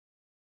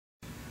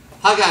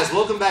Hi guys,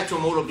 welcome back to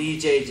Immortal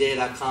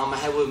BJJ.com. I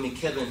have with me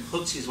Kevin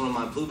Hooks. He's one of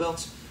my blue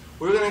belts.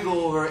 We're going to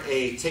go over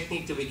a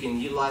technique that we can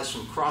utilize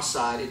from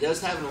cross-side. It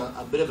does have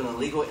a bit of an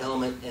illegal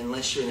element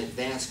unless you're an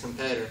advanced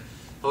competitor.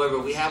 However,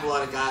 we have a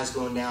lot of guys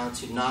going down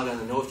to NAGA,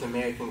 the North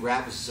American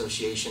Grapplers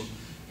Association,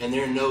 and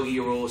their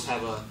no-gi rules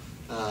have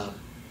a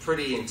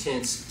pretty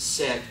intense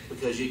set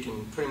because you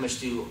can pretty much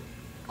do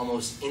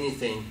almost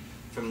anything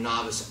from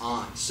novice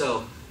on.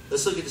 So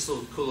let's look at this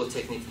little cool little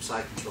technique from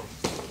side control.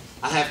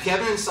 I have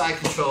Kevin in side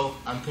control.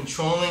 I'm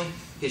controlling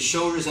his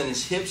shoulders and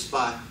his hips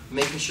by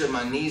making sure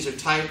my knees are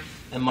tight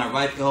and my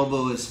right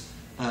elbow is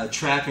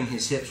trapping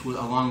his hips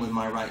along with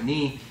my right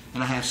knee,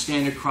 and I have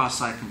standard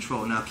cross-side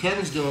control. Now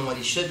Kevin's doing what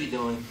he should be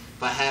doing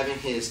by having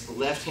his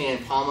left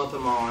hand palm up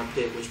in my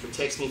armpit, which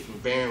protects me from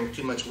bearing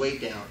too much weight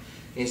down.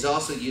 And he's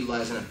also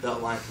utilizing a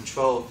belt line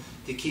control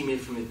to keep me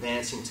from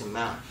advancing to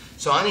mount.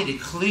 So I need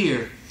to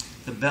clear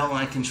the belt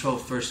line control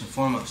first and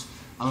foremost.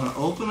 I'm going to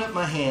open up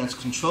my hands,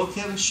 control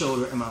Kevin's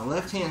shoulder, and my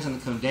left hand's going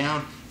to come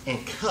down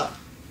and cup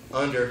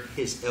under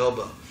his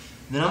elbow.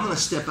 Then I'm going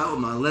to step out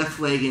with my left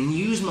leg and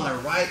use my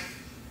right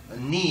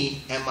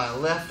knee and my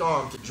left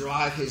arm to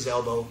drive his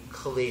elbow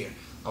clear.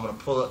 I'm going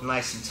to pull up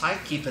nice and tight,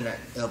 keeping that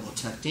elbow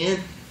tucked in.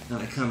 Then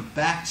I come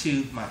back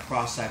to my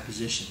cross-side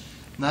position.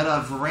 Now that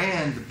I've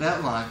ran the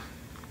belt line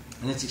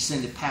and it's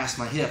extended past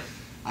my hip,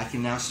 I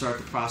can now start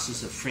the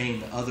process of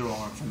freeing the other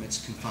arm from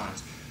its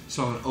confines.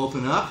 So I'm going to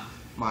open up.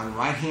 My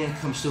right hand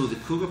comes through with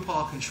the cougar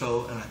paw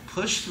control, and I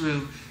push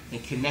through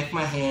and connect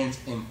my hands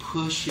and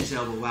push his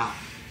elbow out.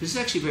 This is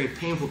actually very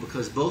painful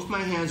because both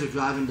my hands are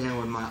driving down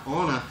with my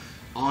ulna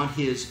on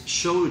his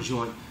shoulder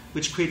joint,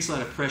 which creates a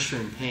lot of pressure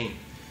and pain.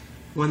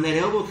 When that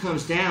elbow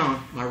comes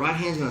down, my right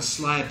hand is going to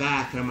slide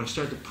back, and I'm going to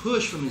start to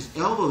push from his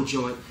elbow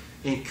joint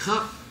and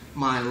cup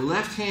my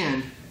left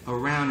hand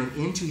around and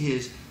into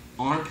his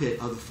armpit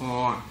of the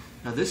forearm.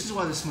 Now this is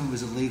why this move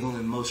is illegal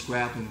in most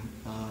grappling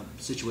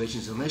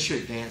situations unless you're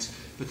advanced,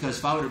 because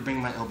if I were to bring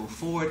my elbow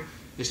forward,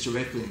 it's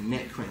directly a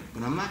neck crank.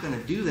 But I'm not going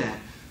to do that.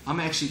 I'm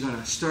actually going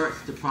to start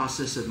the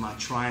process of my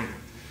triangle.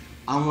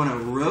 I want to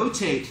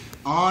rotate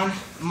on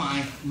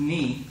my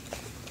knee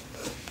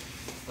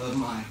of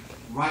my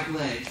right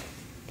leg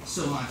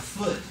so my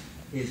foot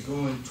is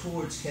going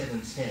towards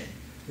Kevin's head.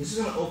 This is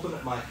going to open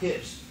up my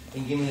hips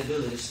and give me the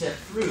ability to step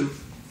through,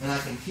 and I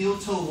can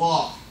heel-toe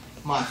walk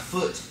my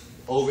foot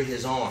over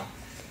his arm.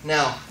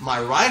 Now,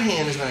 my right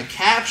hand is going to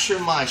capture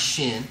my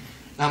shin,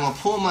 and I'm going to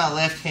pull my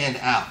left hand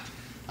out.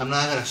 I'm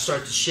now going to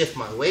start to shift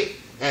my weight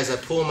as I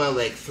pull my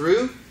leg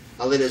through.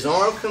 I let his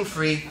arm come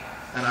free,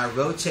 and I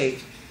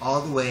rotate all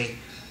the way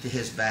to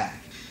his back.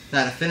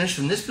 Now, to finish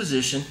from this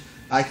position,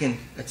 I can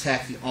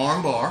attack the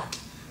arm bar,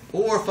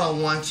 or if I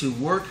want to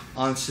work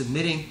on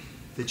submitting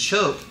the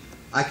choke,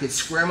 I could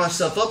square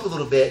myself up a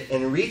little bit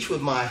and reach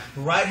with my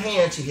right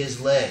hand to his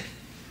leg.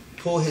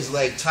 Pull his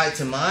leg tight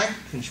to mine,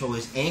 control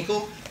his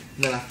ankle,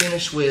 and then I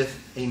finish with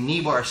a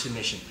knee bar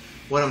submission.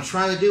 What I'm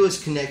trying to do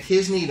is connect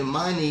his knee to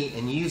my knee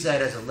and use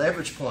that as a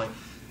leverage point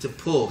to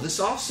pull. This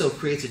also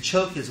creates a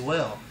choke as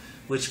well,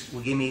 which will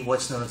give me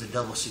what's known as a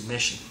double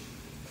submission.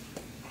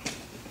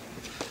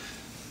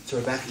 So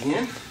we're back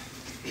again.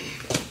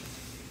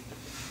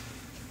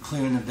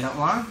 Clearing the belt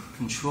line,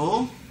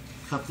 control,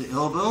 cup the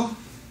elbow,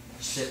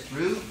 step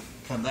through,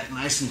 come back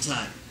nice and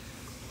tight.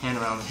 Hand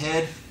around the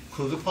head,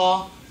 cougar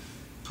paw,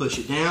 push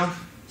it down,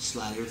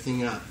 slide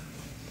everything up.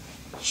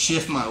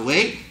 Shift my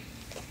weight.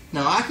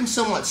 Now I can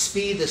somewhat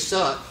speed this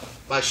up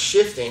by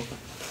shifting,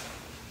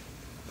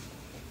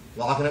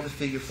 walking up to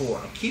figure four.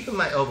 I'm keeping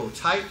my elbow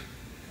tight,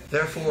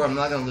 therefore I'm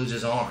not going to lose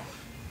his arm.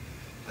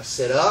 I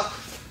sit up,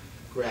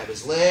 grab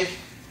his leg,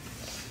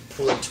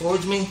 pull it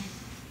towards me,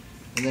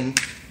 and then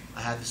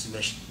I have the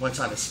submission. One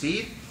time at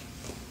speed.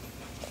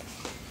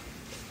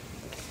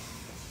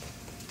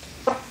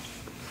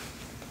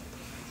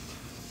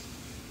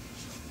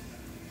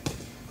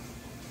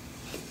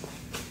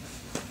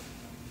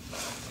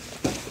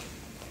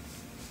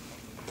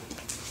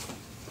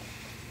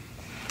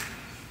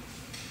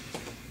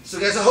 So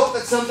guys, I hope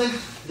that's something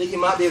that you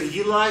might be able to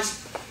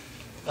utilize.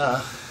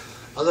 I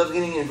love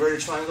getting in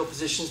inverted triangle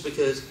positions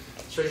because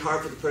it's very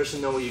hard for the person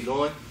to know where you're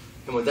going.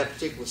 And with that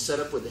particular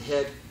setup with the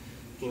head,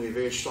 you can be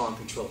very strong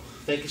control.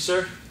 Thank you,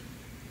 sir.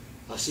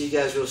 I'll see you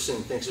guys real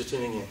soon. Thanks for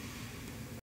tuning in.